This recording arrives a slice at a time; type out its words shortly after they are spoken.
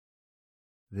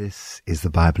This is the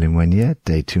Bible in 1 year,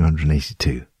 day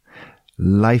 282.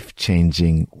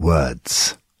 Life-changing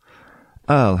words.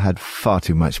 Earl had far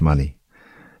too much money.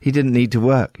 He didn't need to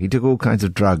work. He took all kinds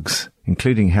of drugs,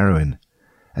 including heroin.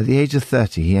 At the age of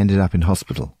 30, he ended up in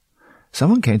hospital.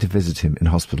 Someone came to visit him in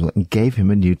hospital and gave him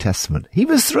a New Testament. He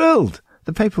was thrilled.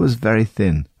 The paper was very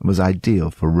thin and was ideal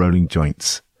for rolling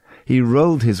joints. He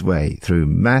rolled his way through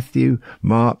Matthew,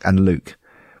 Mark, and Luke.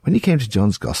 When he came to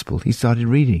John's Gospel, he started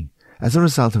reading. As a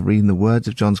result of reading the words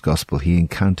of John's Gospel, he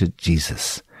encountered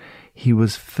Jesus. He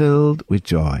was filled with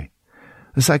joy.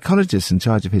 The psychologist in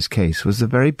charge of his case was a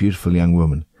very beautiful young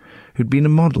woman who'd been a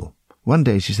model. One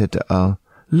day she said to Earl,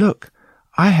 "Look,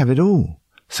 I have it all.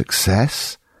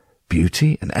 Success,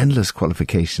 beauty, and endless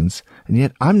qualifications, and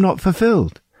yet I'm not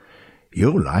fulfilled.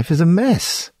 Your life is a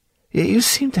mess. Yet you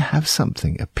seem to have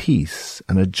something, a peace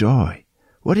and a joy.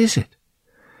 What is it?"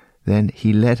 Then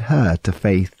he led her to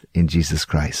faith in Jesus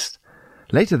Christ.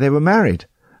 Later they were married.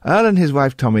 Earl and his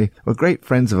wife Tommy were great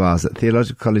friends of ours at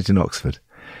Theological College in Oxford.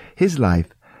 His life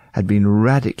had been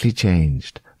radically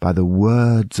changed by the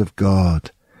words of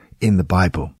God in the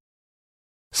Bible.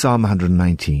 Psalm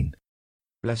 119.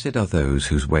 Blessed are those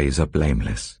whose ways are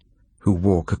blameless, who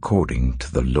walk according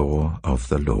to the law of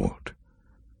the Lord.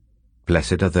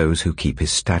 Blessed are those who keep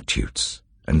his statutes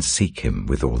and seek him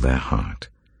with all their heart.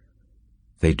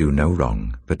 They do no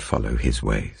wrong but follow his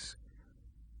ways.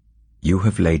 You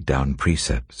have laid down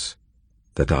precepts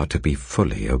that are to be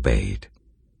fully obeyed.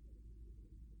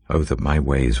 Oh, that my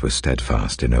ways were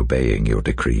steadfast in obeying your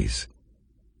decrees.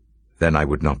 Then I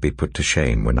would not be put to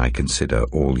shame when I consider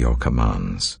all your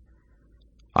commands.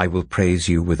 I will praise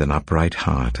you with an upright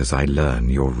heart as I learn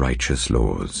your righteous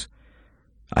laws.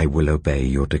 I will obey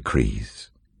your decrees.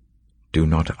 Do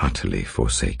not utterly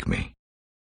forsake me.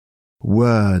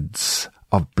 Words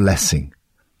of blessing.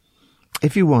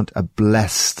 If you want a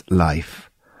blessed life,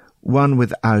 one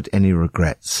without any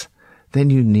regrets,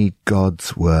 then you need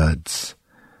God's words.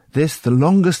 This, the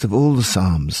longest of all the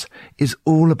Psalms, is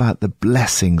all about the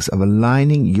blessings of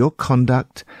aligning your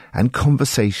conduct and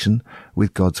conversation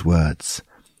with God's words.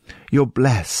 You're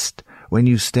blessed when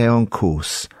you stay on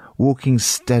course, walking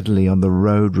steadily on the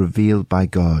road revealed by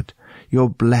God. You're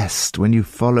blessed when you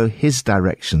follow his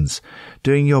directions,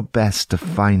 doing your best to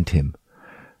find him.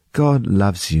 God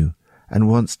loves you and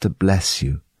wants to bless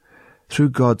you.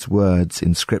 Through God's words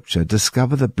in Scripture,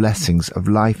 discover the blessings of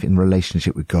life in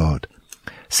relationship with God.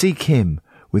 Seek him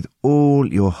with all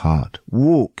your heart.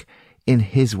 Walk in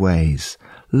his ways.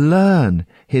 Learn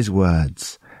his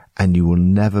words, and you will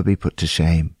never be put to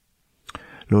shame.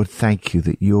 Lord, thank you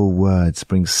that your words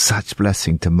bring such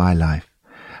blessing to my life.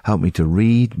 Help me to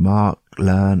read, mark,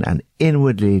 learn, and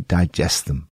inwardly digest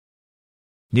them.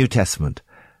 New Testament,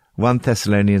 1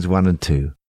 Thessalonians 1 and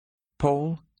 2.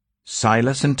 Paul,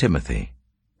 Silas, and Timothy,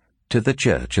 to the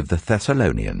church of the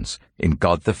Thessalonians, in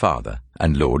God the Father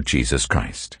and Lord Jesus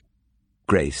Christ.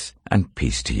 Grace and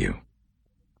peace to you.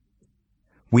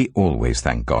 We always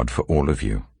thank God for all of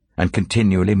you, and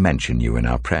continually mention you in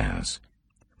our prayers.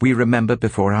 We remember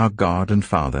before our God and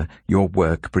Father your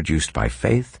work produced by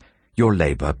faith, your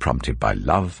labor prompted by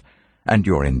love, and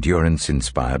your endurance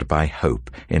inspired by hope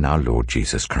in our Lord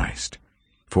Jesus Christ.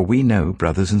 For we know,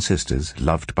 brothers and sisters,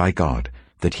 loved by God,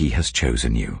 that he has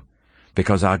chosen you,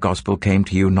 because our gospel came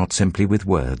to you not simply with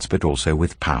words, but also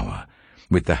with power,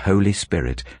 with the Holy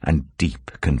Spirit and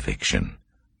deep conviction.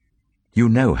 You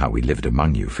know how we lived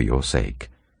among you for your sake.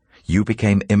 You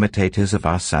became imitators of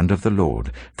us and of the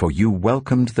Lord, for you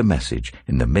welcomed the message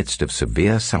in the midst of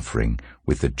severe suffering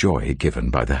with the joy given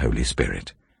by the Holy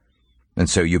Spirit. And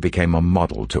so you became a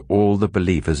model to all the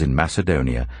believers in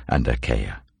Macedonia and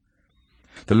Achaia.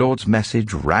 The Lord's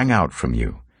message rang out from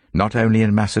you, not only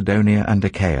in Macedonia and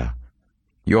Achaia.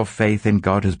 Your faith in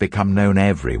God has become known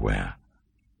everywhere.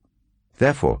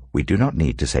 Therefore, we do not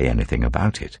need to say anything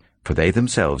about it, for they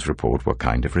themselves report what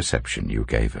kind of reception you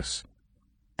gave us.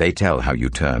 They tell how you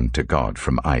turned to God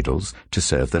from idols to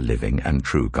serve the living and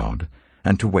true God,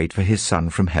 and to wait for his Son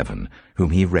from heaven,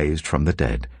 whom he raised from the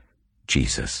dead,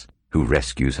 Jesus, who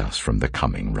rescues us from the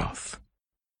coming wrath.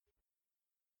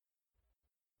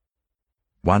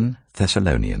 1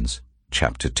 Thessalonians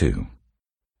chapter 2.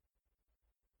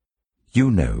 You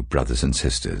know, brothers and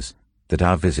sisters, that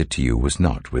our visit to you was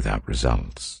not without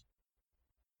results.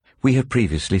 We have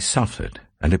previously suffered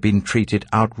and have been treated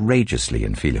outrageously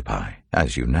in Philippi,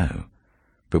 as you know.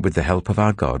 But with the help of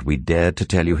our God we dared to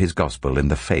tell you his gospel in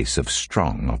the face of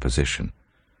strong opposition.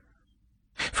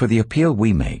 For the appeal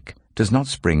we make does not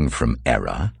spring from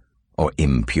error or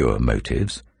impure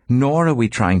motives, nor are we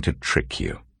trying to trick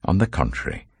you. On the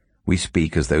contrary, we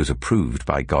speak as those approved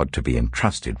by God to be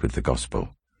entrusted with the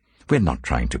gospel. We're not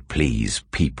trying to please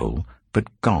people, but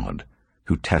God,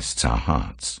 who tests our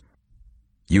hearts.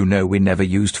 You know we never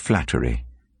used flattery,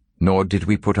 nor did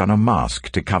we put on a mask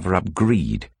to cover up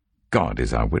greed. God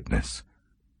is our witness.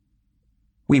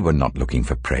 We were not looking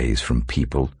for praise from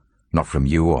people, not from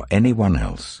you or anyone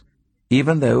else,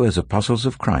 even though as apostles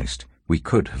of Christ we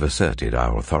could have asserted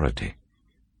our authority.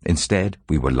 Instead,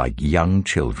 we were like young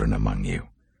children among you.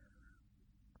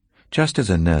 Just as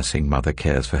a nursing mother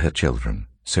cares for her children,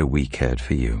 so we cared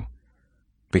for you.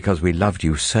 Because we loved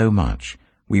you so much,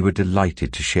 we were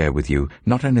delighted to share with you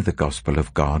not only the gospel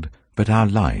of God, but our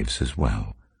lives as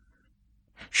well.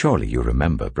 Surely you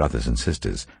remember, brothers and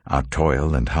sisters, our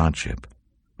toil and hardship.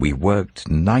 We worked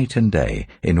night and day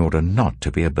in order not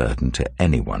to be a burden to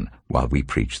anyone while we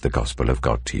preached the gospel of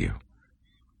God to you.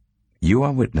 You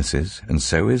are witnesses, and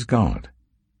so is God,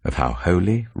 of how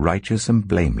holy, righteous, and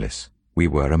blameless we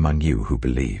were among you who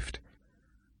believed.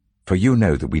 For you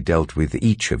know that we dealt with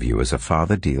each of you as a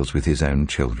father deals with his own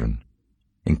children,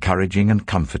 encouraging and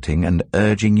comforting and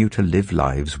urging you to live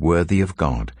lives worthy of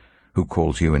God, who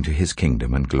calls you into his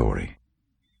kingdom and glory.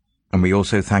 And we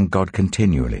also thank God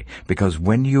continually, because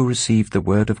when you received the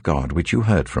word of God which you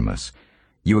heard from us,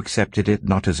 you accepted it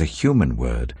not as a human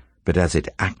word, but as it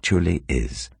actually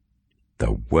is,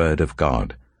 the word of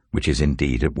God, which is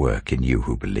indeed at work in you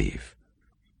who believe.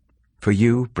 For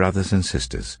you, brothers and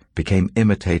sisters, became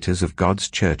imitators of God's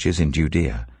churches in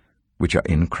Judea, which are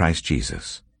in Christ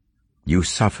Jesus. You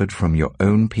suffered from your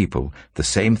own people the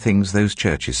same things those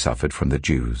churches suffered from the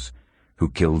Jews,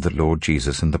 who killed the Lord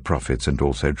Jesus and the prophets and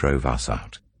also drove us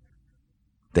out.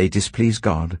 They displease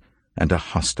God and are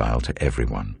hostile to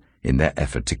everyone in their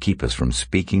effort to keep us from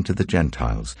speaking to the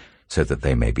Gentiles so that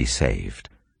they may be saved.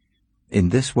 In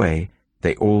this way,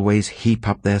 they always heap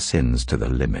up their sins to the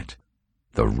limit.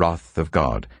 The wrath of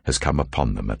God has come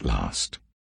upon them at last.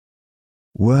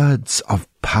 Words of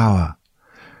power.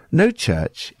 No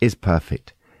church is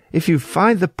perfect. If you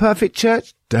find the perfect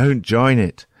church, don't join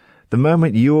it. The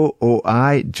moment you or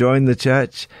I join the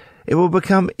church, it will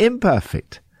become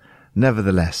imperfect.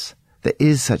 Nevertheless, there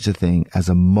is such a thing as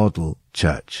a model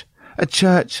church. A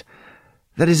church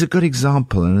that is a good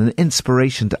example and an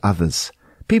inspiration to others.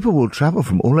 People will travel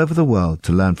from all over the world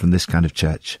to learn from this kind of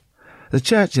church. The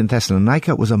church in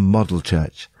Thessalonica was a model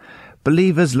church.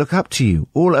 Believers look up to you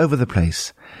all over the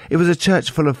place. It was a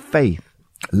church full of faith,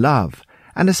 love,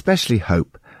 and especially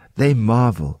hope. They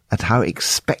marvel at how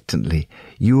expectantly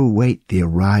you await the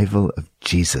arrival of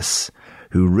Jesus,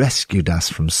 who rescued us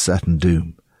from certain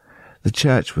doom. The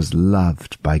church was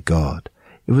loved by God.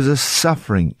 It was a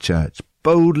suffering church,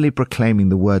 boldly proclaiming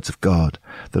the words of God.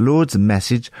 The Lord's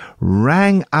message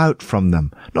rang out from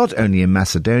them, not only in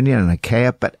Macedonia and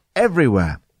Achaia, but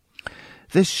everywhere.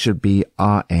 This should be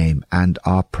our aim and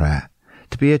our prayer,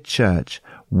 to be a church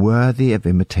worthy of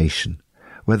imitation,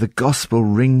 where the gospel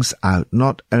rings out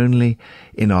not only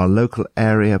in our local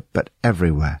area but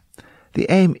everywhere.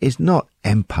 The aim is not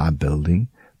empire building,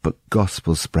 but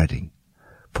gospel spreading.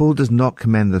 Paul does not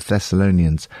commend the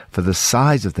Thessalonians for the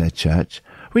size of their church.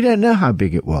 We don't know how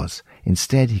big it was.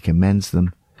 Instead, he commends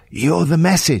them. You're the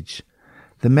message.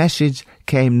 The message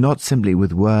came not simply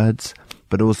with words,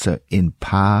 but also in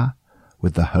power,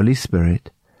 with the Holy Spirit,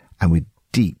 and with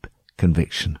deep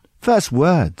conviction. First,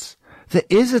 words. There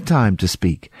is a time to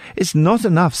speak. It's not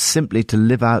enough simply to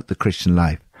live out the Christian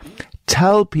life.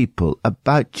 Tell people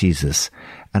about Jesus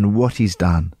and what he's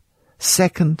done.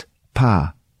 Second,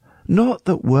 power. Not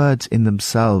that words in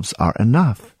themselves are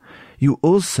enough. You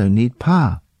also need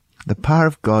power. The power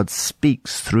of God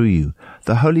speaks through you.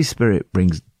 The Holy Spirit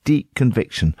brings deep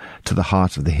conviction to the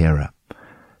heart of the hearer.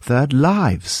 Third,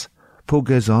 lives. Paul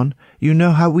goes on, you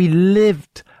know how we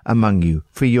lived among you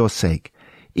for your sake.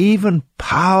 Even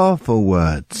powerful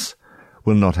words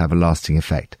will not have a lasting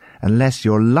effect unless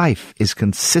your life is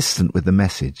consistent with the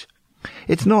message.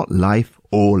 It's not life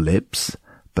or lips,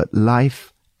 but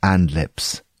life and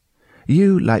lips.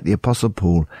 You, like the Apostle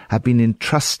Paul, have been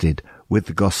entrusted with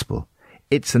the gospel.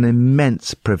 It's an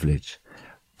immense privilege.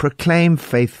 Proclaim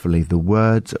faithfully the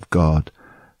words of God,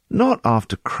 not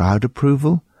after crowd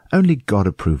approval, only God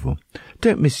approval.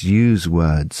 Don't misuse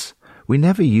words. We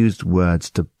never used words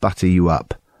to butter you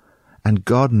up. And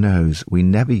God knows we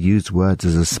never used words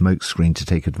as a smokescreen to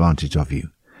take advantage of you.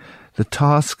 The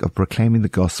task of proclaiming the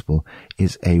gospel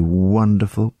is a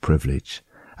wonderful privilege,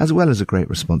 as well as a great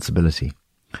responsibility.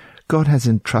 God has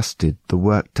entrusted the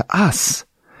work to us.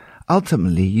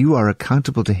 Ultimately, you are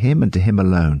accountable to him and to him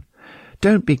alone.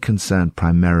 Don't be concerned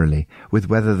primarily with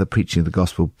whether the preaching of the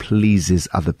gospel pleases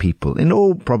other people. In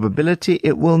all probability,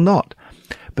 it will not.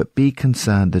 But be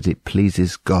concerned that it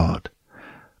pleases God.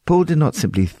 Paul did not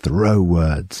simply throw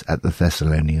words at the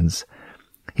Thessalonians.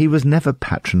 He was never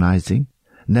patronizing,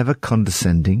 never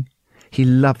condescending. He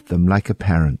loved them like a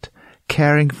parent,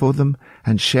 caring for them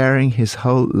and sharing his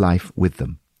whole life with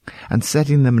them, and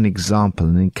setting them an example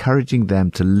and encouraging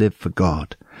them to live for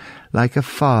God, like a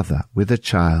father with a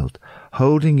child,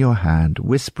 holding your hand,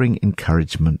 whispering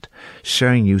encouragement,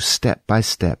 showing you step by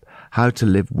step how to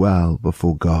live well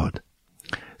before God.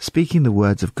 Speaking the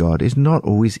words of God is not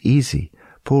always easy.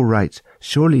 Paul writes,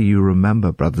 "Surely you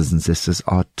remember, brothers and sisters,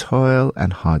 our toil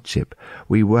and hardship.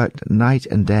 We worked night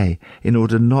and day in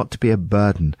order not to be a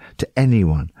burden to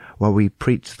anyone while we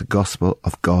preach the gospel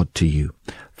of God to you."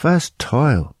 First,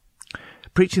 toil.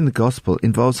 Preaching the gospel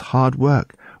involves hard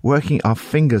work, working our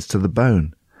fingers to the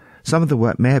bone. Some of the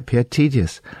work may appear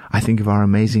tedious. I think of our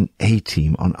amazing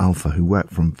A-team on Alpha who work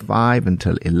from 5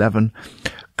 until 11,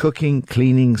 cooking,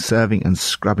 cleaning, serving and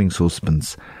scrubbing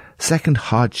saucepans. Second,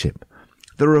 hardship.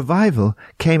 The revival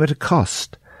came at a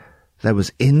cost. There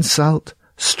was insult,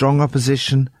 strong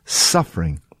opposition,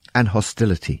 suffering, and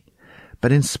hostility.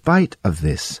 But in spite of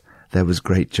this, there was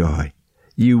great joy.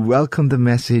 You welcomed the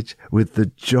message with the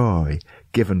joy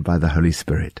given by the Holy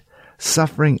Spirit.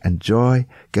 Suffering and joy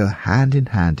go hand in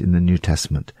hand in the New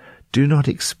Testament. Do not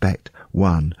expect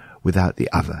one without the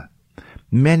other.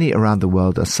 Many around the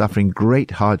world are suffering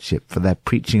great hardship for their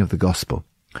preaching of the gospel.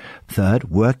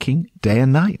 Third, working day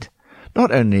and night.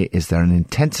 Not only is there an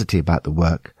intensity about the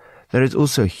work, there is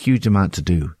also a huge amount to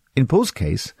do. In Paul's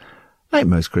case, like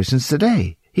most Christians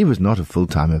today, he was not a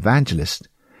full-time evangelist.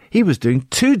 He was doing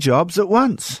 2 jobs at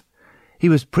once. He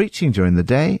was preaching during the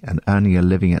day and earning a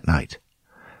living at night.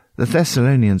 The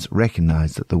Thessalonians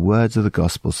recognized that the words of the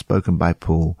gospel spoken by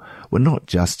Paul were not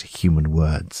just human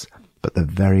words, but the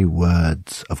very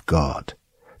words of God.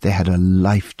 They had a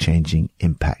life-changing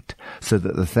impact, so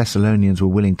that the Thessalonians were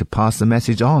willing to pass the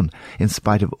message on, in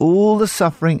spite of all the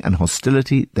suffering and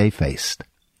hostility they faced.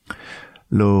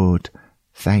 Lord,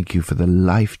 thank you for the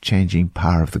life-changing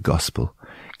power of the gospel.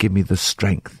 Give me the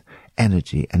strength,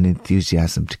 energy, and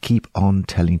enthusiasm to keep on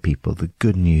telling people the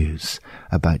good news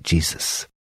about Jesus.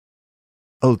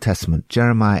 Old Testament,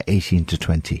 Jeremiah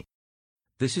 18-20.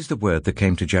 This is the word that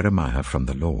came to Jeremiah from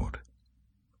the Lord.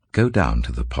 Go down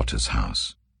to the potter's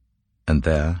house, and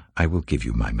there I will give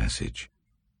you my message.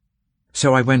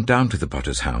 So I went down to the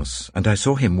potter's house, and I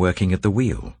saw him working at the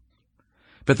wheel.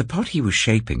 But the pot he was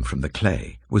shaping from the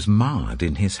clay was marred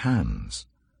in his hands.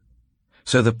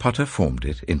 So the potter formed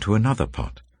it into another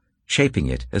pot, shaping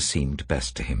it as seemed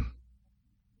best to him.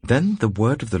 Then the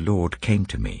word of the Lord came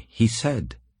to me. He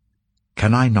said,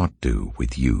 Can I not do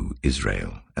with you,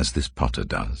 Israel, as this potter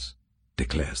does,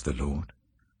 declares the Lord?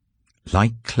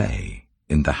 Like clay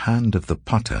in the hand of the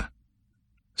potter,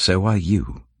 so are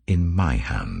you in my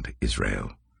hand,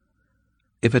 Israel.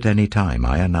 If at any time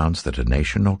I announce that a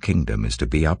nation or kingdom is to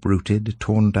be uprooted,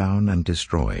 torn down, and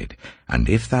destroyed, and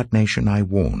if that nation I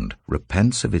warned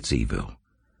repents of its evil,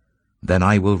 then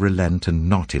I will relent and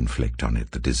not inflict on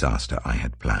it the disaster I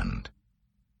had planned.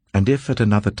 And if at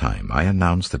another time I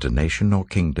announce that a nation or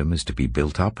kingdom is to be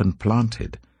built up and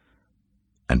planted,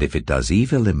 and if it does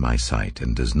evil in my sight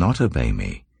and does not obey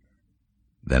me,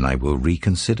 then I will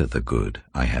reconsider the good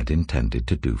I had intended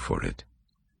to do for it.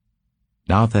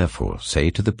 Now therefore say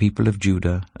to the people of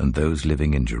Judah and those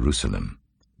living in Jerusalem,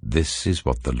 This is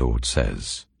what the Lord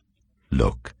says.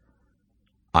 Look,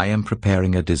 I am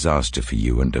preparing a disaster for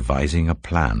you and devising a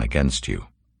plan against you.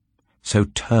 So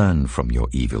turn from your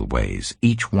evil ways,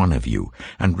 each one of you,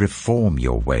 and reform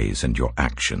your ways and your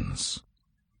actions.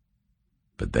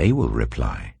 But they will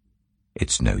reply,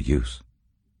 It's no use.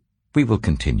 We will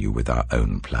continue with our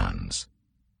own plans.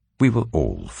 We will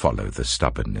all follow the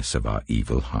stubbornness of our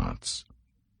evil hearts.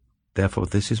 Therefore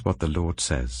this is what the Lord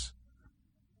says.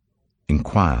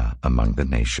 Inquire among the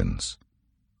nations.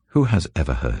 Who has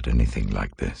ever heard anything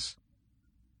like this?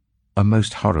 A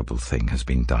most horrible thing has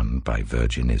been done by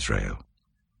virgin Israel.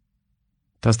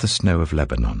 Does the snow of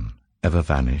Lebanon ever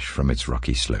vanish from its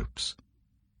rocky slopes?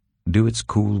 Do its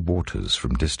cool waters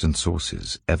from distant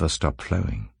sources ever stop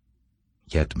flowing?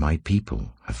 Yet my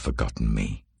people have forgotten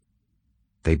me.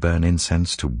 They burn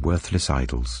incense to worthless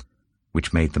idols,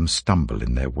 which made them stumble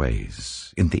in their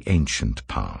ways, in the ancient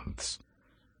paths.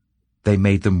 They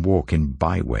made them walk in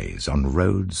byways, on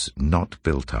roads not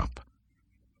built up.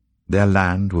 Their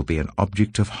land will be an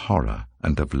object of horror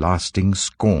and of lasting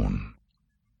scorn.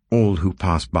 All who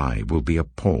pass by will be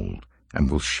appalled and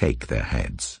will shake their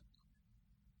heads.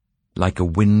 Like a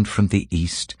wind from the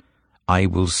east, I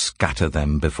will scatter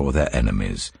them before their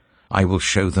enemies. I will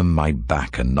show them my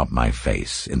back and not my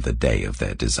face in the day of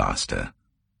their disaster.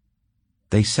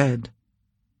 They said,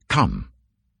 Come,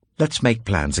 Let's make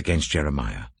plans against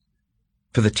Jeremiah.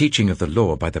 For the teaching of the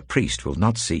law by the priest will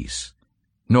not cease,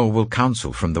 nor will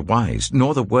counsel from the wise,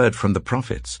 nor the word from the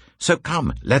prophets. So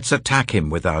come, let's attack him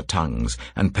with our tongues,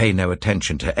 and pay no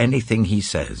attention to anything he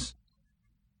says.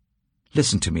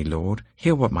 Listen to me, Lord,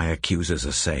 hear what my accusers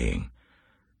are saying.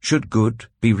 Should good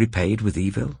be repaid with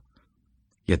evil?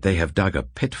 Yet they have dug a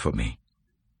pit for me.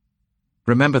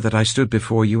 Remember that I stood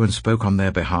before you and spoke on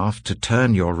their behalf to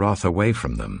turn your wrath away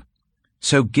from them.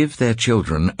 So give their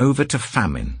children over to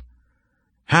famine.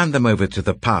 Hand them over to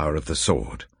the power of the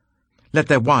sword. Let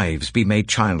their wives be made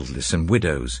childless and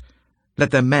widows.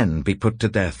 Let their men be put to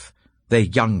death, their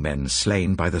young men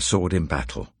slain by the sword in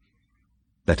battle.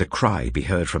 Let a cry be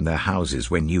heard from their houses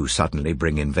when you suddenly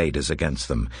bring invaders against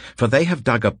them, for they have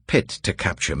dug a pit to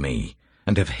capture me,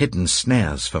 and have hidden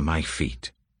snares for my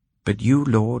feet. But you,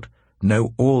 Lord,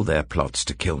 know all their plots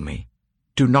to kill me.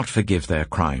 Do not forgive their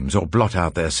crimes or blot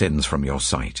out their sins from your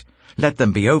sight. Let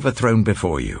them be overthrown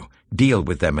before you. Deal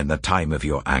with them in the time of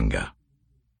your anger.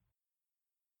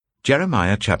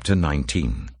 Jeremiah chapter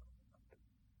 19.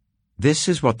 This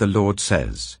is what the Lord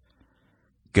says.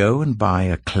 Go and buy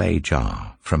a clay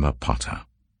jar from a potter.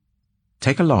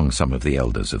 Take along some of the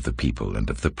elders of the people and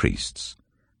of the priests,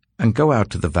 and go out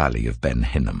to the valley of Ben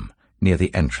Hinnom, near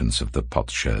the entrance of the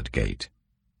potsherd gate.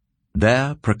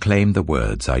 There proclaim the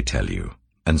words I tell you,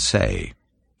 and say,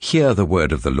 Hear the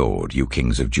word of the Lord, you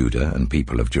kings of Judah and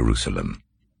people of Jerusalem.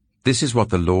 This is what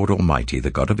the Lord Almighty, the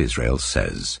God of Israel,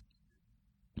 says.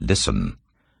 Listen,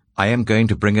 I am going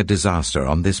to bring a disaster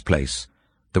on this place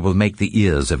that will make the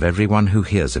ears of everyone who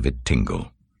hears of it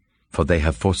tingle, for they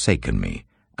have forsaken me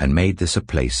and made this a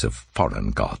place of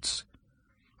foreign gods.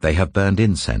 They have burned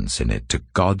incense in it to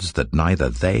gods that neither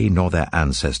they nor their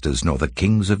ancestors nor the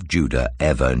kings of Judah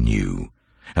ever knew,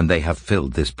 and they have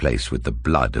filled this place with the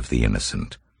blood of the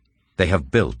innocent. They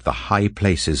have built the high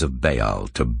places of Baal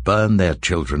to burn their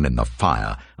children in the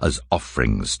fire as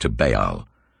offerings to Baal,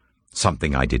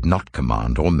 something I did not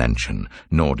command or mention,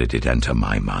 nor did it enter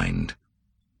my mind.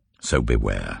 So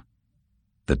beware.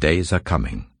 The days are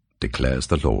coming, declares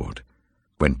the Lord,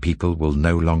 when people will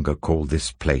no longer call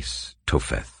this place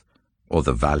Topheth, or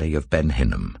the valley of Ben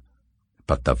Hinnom,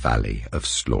 but the valley of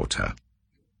slaughter.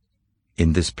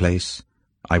 In this place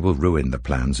I will ruin the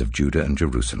plans of Judah and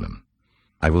Jerusalem.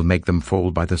 I will make them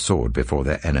fall by the sword before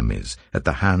their enemies, at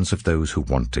the hands of those who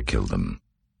want to kill them,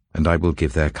 and I will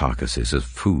give their carcasses as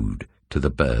food to the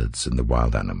birds and the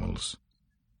wild animals.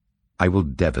 I will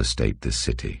devastate this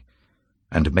city,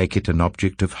 and make it an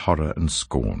object of horror and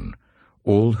scorn.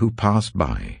 All who pass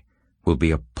by will be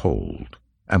appalled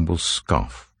and will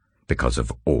scoff because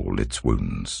of all its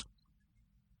wounds.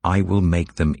 I will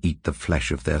make them eat the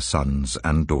flesh of their sons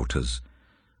and daughters,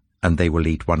 and they will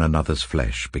eat one another's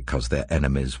flesh because their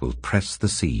enemies will press the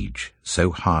siege so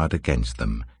hard against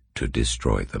them to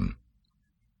destroy them.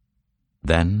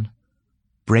 Then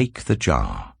break the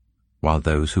jar while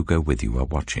those who go with you are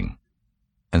watching,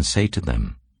 and say to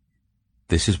them,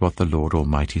 This is what the Lord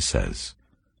Almighty says.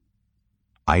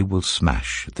 I will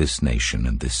smash this nation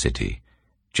and this city,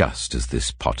 just as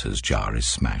this potter's jar is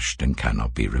smashed and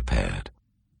cannot be repaired.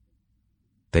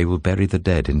 They will bury the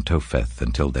dead in Topheth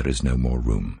until there is no more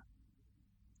room.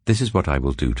 This is what I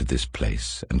will do to this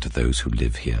place and to those who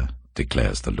live here,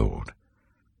 declares the Lord.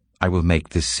 I will make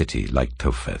this city like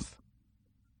Topheth.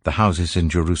 The houses in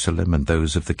Jerusalem and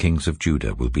those of the kings of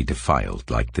Judah will be defiled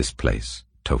like this place,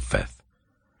 Topheth.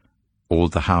 All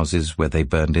the houses where they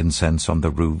burned incense on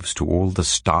the roofs to all the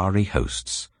starry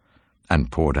hosts,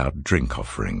 and poured out drink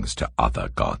offerings to other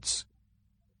gods.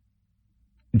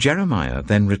 Jeremiah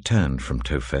then returned from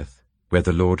Topheth, where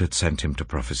the Lord had sent him to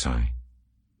prophesy,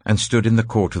 and stood in the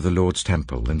court of the Lord's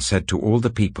temple, and said to all the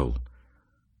people,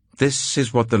 This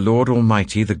is what the Lord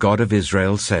Almighty, the God of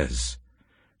Israel, says.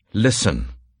 Listen,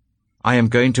 I am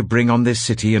going to bring on this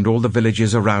city and all the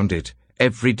villages around it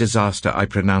every disaster I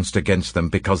pronounced against them,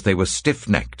 because they were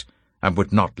stiff-necked and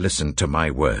would not listen to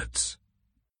my words.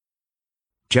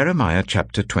 Jeremiah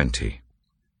chapter 20.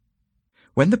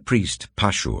 When the priest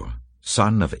Pashur,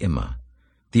 son of Immer,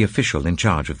 the official in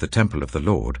charge of the temple of the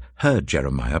Lord, heard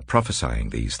Jeremiah prophesying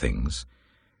these things,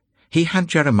 he had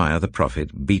Jeremiah the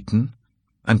prophet beaten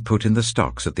and put in the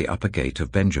stocks at the upper gate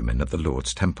of Benjamin at the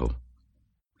Lord's temple.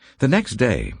 The next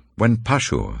day, when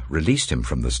Pashur released him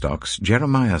from the stocks,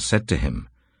 Jeremiah said to him,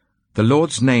 The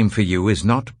Lord's name for you is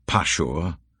not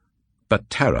Pashur, but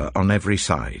terror on every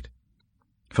side.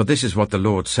 For this is what the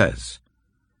Lord says,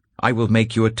 I will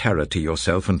make you a terror to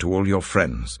yourself and to all your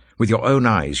friends. With your own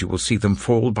eyes you will see them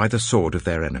fall by the sword of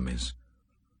their enemies.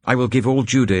 I will give all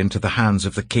Judah into the hands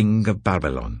of the king of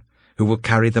Babylon, who will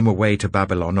carry them away to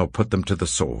Babylon or put them to the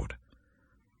sword.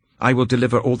 I will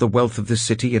deliver all the wealth of this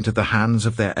city into the hands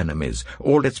of their enemies,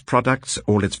 all its products,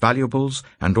 all its valuables,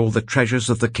 and all the treasures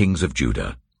of the kings of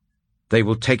Judah. They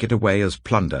will take it away as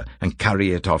plunder and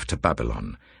carry it off to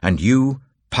Babylon. And you,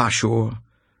 Pashur,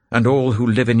 and all who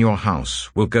live in your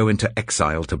house will go into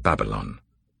exile to Babylon.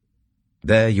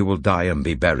 There you will die and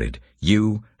be buried,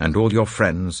 you and all your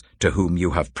friends to whom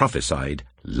you have prophesied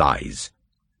lies.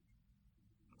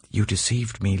 You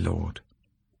deceived me, Lord,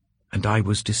 and I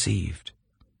was deceived.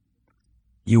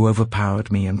 You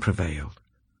overpowered me and prevailed.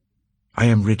 I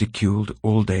am ridiculed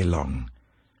all day long.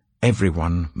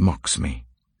 Everyone mocks me.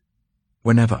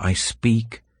 Whenever I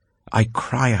speak, I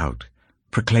cry out,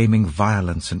 proclaiming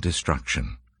violence and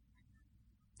destruction.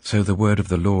 So the word of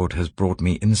the Lord has brought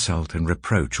me insult and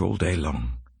reproach all day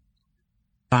long.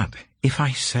 But if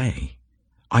I say,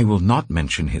 I will not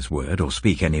mention his word or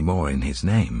speak any more in his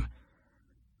name,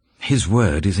 his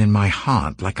word is in my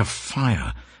heart like a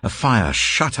fire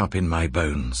shut up in my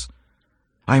bones.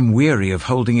 I am weary of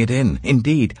holding it in.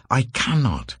 Indeed, I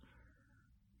cannot.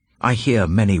 I hear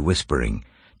many whispering,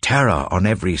 terror on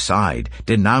every side.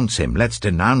 Denounce him, let's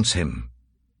denounce him.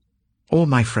 All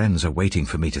my friends are waiting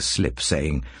for me to slip,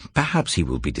 saying, perhaps he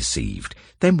will be deceived.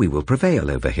 Then we will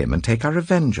prevail over him and take our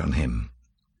revenge on him.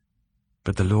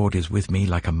 But the Lord is with me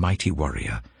like a mighty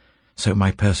warrior. So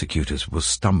my persecutors will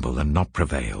stumble and not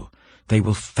prevail. They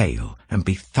will fail and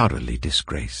be thoroughly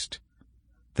disgraced.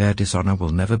 Their dishonor will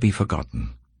never be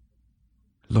forgotten.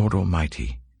 Lord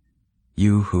Almighty,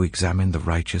 you who examine the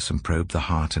righteous and probe the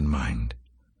heart and mind,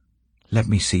 let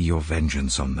me see your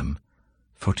vengeance on them,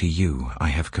 for to you I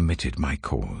have committed my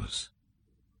cause.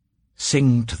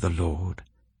 Sing to the Lord,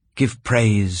 give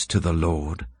praise to the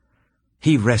Lord.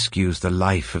 He rescues the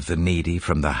life of the needy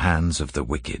from the hands of the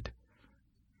wicked.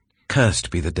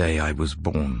 Cursed be the day I was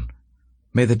born.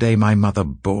 May the day my mother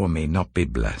bore me not be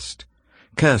blessed.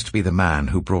 Cursed be the man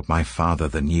who brought my father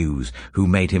the news, who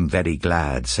made him very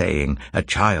glad, saying, a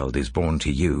child is born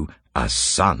to you, a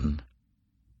son.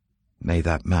 May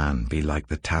that man be like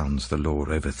the towns the Lord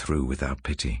overthrew without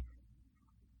pity.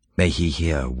 May he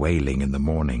hear wailing in the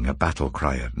morning, a battle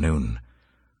cry at noon.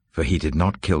 For he did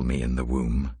not kill me in the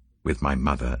womb, with my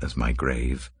mother as my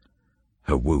grave,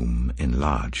 her womb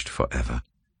enlarged forever.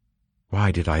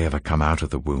 Why did I ever come out of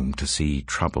the womb to see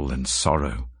trouble and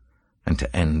sorrow, and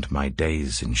to end my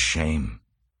days in shame?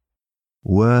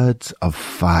 Words of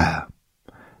fire.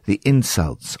 The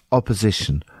insults,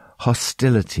 opposition,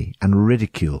 hostility, and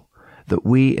ridicule that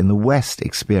we in the West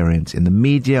experience in the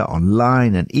media,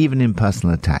 online, and even in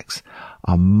personal attacks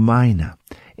are minor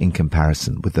in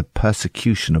comparison with the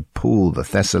persecution of Paul, the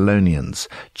Thessalonians,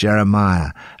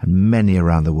 Jeremiah, and many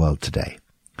around the world today.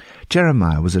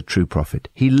 Jeremiah was a true prophet.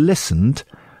 He listened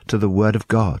to the word of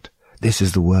God. This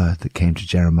is the word that came to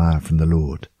Jeremiah from the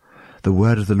Lord. The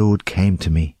word of the Lord came to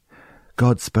me.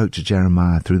 God spoke to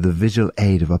Jeremiah through the visual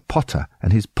aid of a potter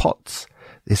and his pots.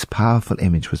 This powerful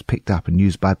image was picked up and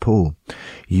used by Paul.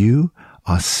 You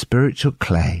are spiritual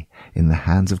clay in the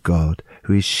hands of God,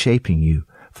 who is shaping you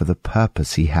for the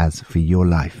purpose he has for your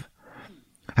life.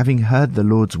 Having heard the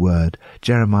Lord's word,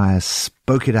 Jeremiah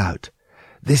spoke it out.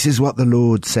 This is what the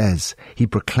Lord says. He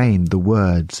proclaimed the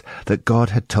words that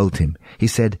God had told him. He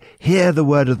said, hear the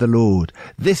word of the Lord.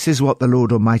 This is what the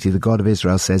Lord Almighty, the God of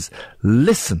Israel, says.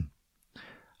 Listen.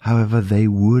 However, they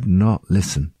would not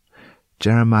listen.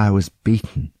 Jeremiah was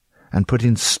beaten and put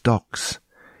in stocks.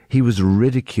 He was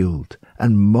ridiculed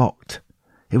and mocked.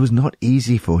 It was not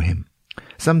easy for him.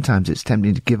 Sometimes it's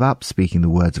tempting to give up speaking the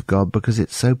words of God because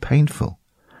it's so painful.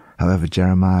 However,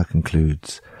 Jeremiah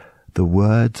concludes, the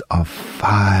words are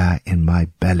fire in my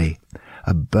belly,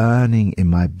 a burning in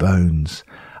my bones.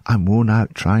 I'm worn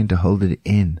out trying to hold it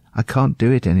in. I can't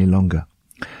do it any longer.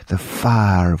 The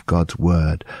fire of God's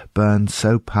word burned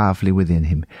so powerfully within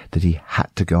him that he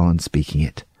had to go on speaking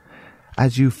it.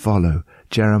 As you follow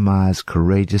Jeremiah's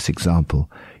courageous example,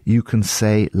 you can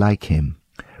say like him,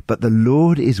 but the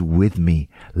Lord is with me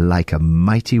like a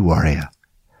mighty warrior.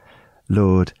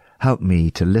 Lord, help me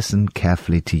to listen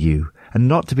carefully to you and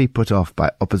not to be put off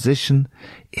by opposition,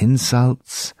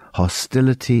 insults,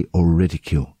 hostility, or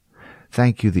ridicule.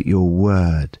 Thank you that your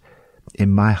word in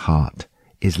my heart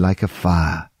is like a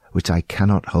fire which I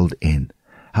cannot hold in.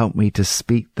 Help me to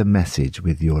speak the message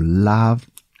with your love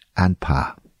and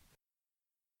power.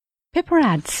 Pippa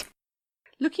adds,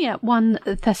 looking at 1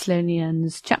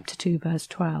 Thessalonians chapter 2 verse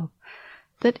 12,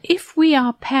 that if we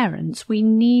are parents, we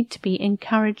need to be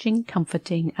encouraging,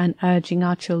 comforting, and urging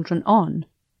our children on.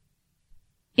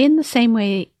 In the same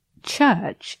way,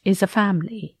 church is a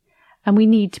family, and we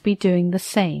need to be doing the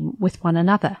same with one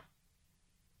another.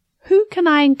 Who can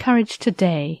I encourage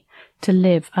today to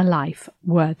live a life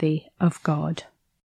worthy of God.